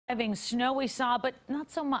Driving snow we saw, but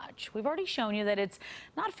not so much. We've already shown you that it's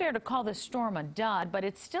not fair to call this storm a dud, but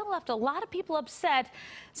it still left a lot of people upset.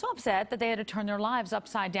 So upset that they had to turn their lives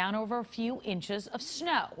upside down over a few inches of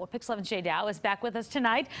snow. Well, Pix 11's Jay Dow is back with us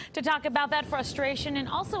tonight to talk about that frustration and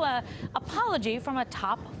also an apology from a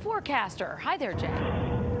top forecaster. Hi there, Jay.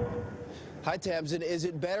 Hi, Tamsin. Is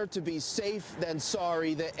it better to be safe than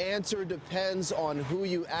sorry? The answer depends on who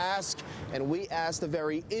you ask. And we asked a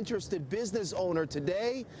very interested business owner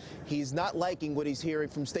today. He's not liking what he's hearing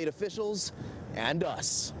from state officials and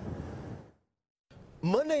us.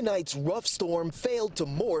 Monday night's rough storm failed to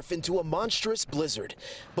morph into a monstrous blizzard.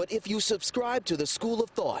 But if you subscribe to the school of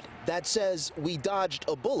thought that says we dodged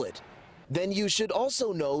a bullet, then you should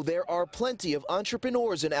also know there are plenty of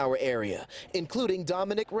entrepreneurs in our area, including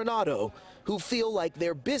Dominic who feel like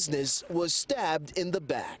their business was stabbed in the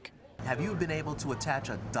back. Have you been able to attach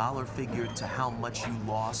a dollar figure to how much you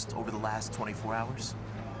lost over the last 24 hours?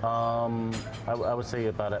 I would say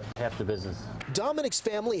about half the business. Dominic's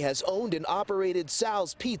family has owned and operated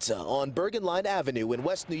Sal's Pizza on Bergen Line Avenue in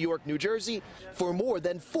West New York, New Jersey for more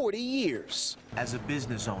than 40 years. As a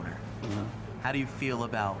business owner, how do you feel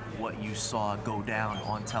about what you saw go down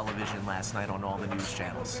on television last night on all the news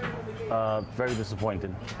channels? Very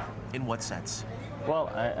disappointed. In what sense? Well,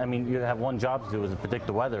 I mean, you have one job to do is to predict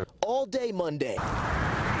the weather. All day Monday,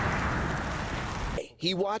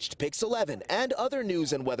 he watched Pix 11 and other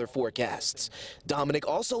news and weather forecasts. Dominic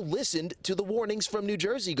also listened to the warnings from New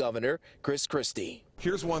Jersey Governor Chris Christie.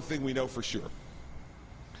 Here's one thing we know for sure.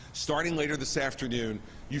 Starting later this afternoon,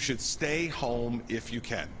 you should stay home if you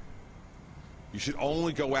can. You should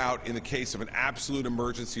only go out in the case of an absolute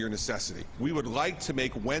emergency or necessity. We would like to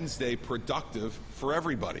make Wednesday productive for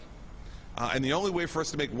everybody. And the only way for us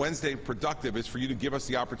to make Wednesday productive is for you to give us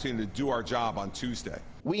the opportunity to do our job on Tuesday.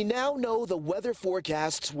 We now know the weather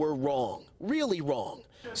forecasts were wrong, really wrong.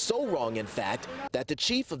 So wrong, in fact, that the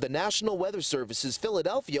chief of the National Weather Service's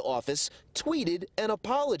Philadelphia office tweeted an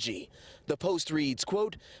apology. The Post reads,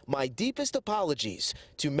 quote, "My deepest apologies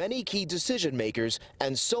to many key decision makers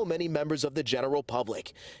and so many members of the general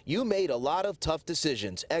public. You made a lot of tough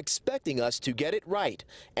decisions expecting us to get it right,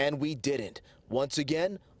 and we didn't. Once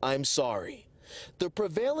again, I'm sorry." The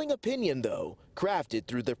prevailing opinion, though, crafted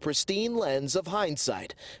through the pristine lens of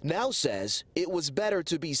hindsight, now says it was better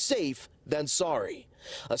to be safe than sorry.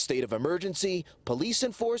 A state of emergency,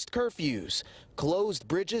 police-enforced curfews, closed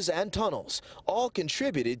bridges and tunnels all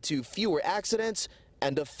contributed to fewer accidents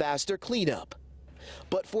and a faster cleanup.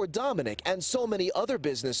 But for Dominic and so many other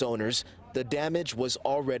business owners, the damage was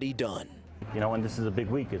already done. You know, and this is a big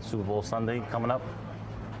week. It's Super Bowl Sunday coming up.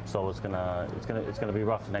 So it's gonna be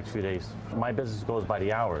rough the next few days. My business goes by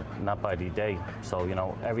the hour, not by the day. So, you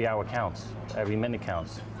know, every hour counts, every minute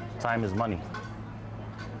counts. Time is money.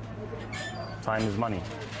 Time is money.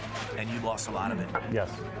 And you lost a lot of it. Yes.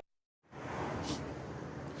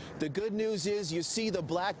 The good news is you see the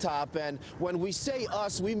blacktop, and when we say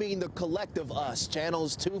us, we mean the collective us.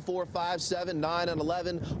 Channels 2, 4, 5, 7, 9, and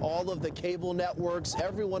 11, all of the cable networks,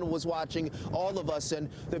 everyone was watching, all of us. And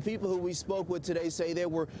the people who we spoke with today say they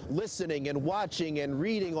were listening and watching and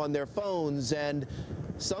reading on their phones. And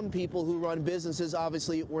some people who run businesses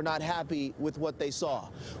obviously were not happy with what they saw.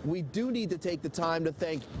 We do need to take the time to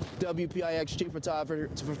thank WPIX Chief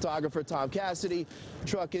Photographer Tom Cassidy,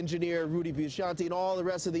 truck engineer Rudy Buscianti, and all the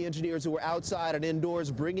rest of the engineers who were outside and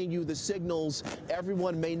indoors bringing you the signals.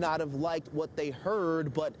 Everyone may not have liked what they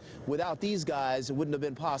heard, but without these guys, it wouldn't have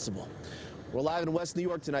been possible. We're live in West New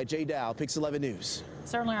York tonight. Jay Dow, Pix 11 News.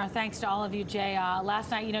 Certainly our thanks to all of you, Jay.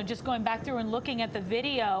 Last night, you know, just going back through and looking at the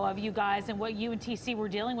video of you guys and what you and TC were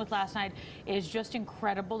dealing with last night is just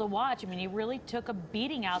incredible to watch. I mean, he really took a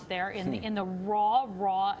beating out there in the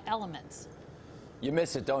raw elements. You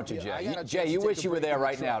miss it, don't you, Jay? Yeah, Jay, you wish you were there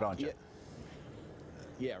right now, don't you?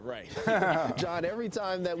 Yeah, right. John, every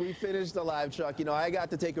time that we finished the live truck, you know, I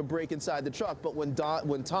got to take a break inside the truck, but when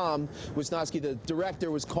Tom Wisnowski, the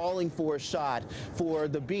director, was calling for a shot for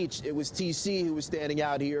the beach, it was TC who was standing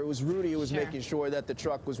out here. It was Rudy who was making sure that the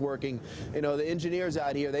truck was working. You know, the engineers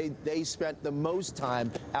out here, they spent the most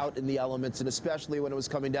time out in the elements, and especially when it was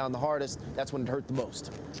coming down the hardest, that's when it hurt the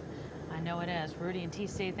most. I know it is. Rudy and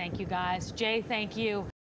TC, thank you guys. Jay, thank you.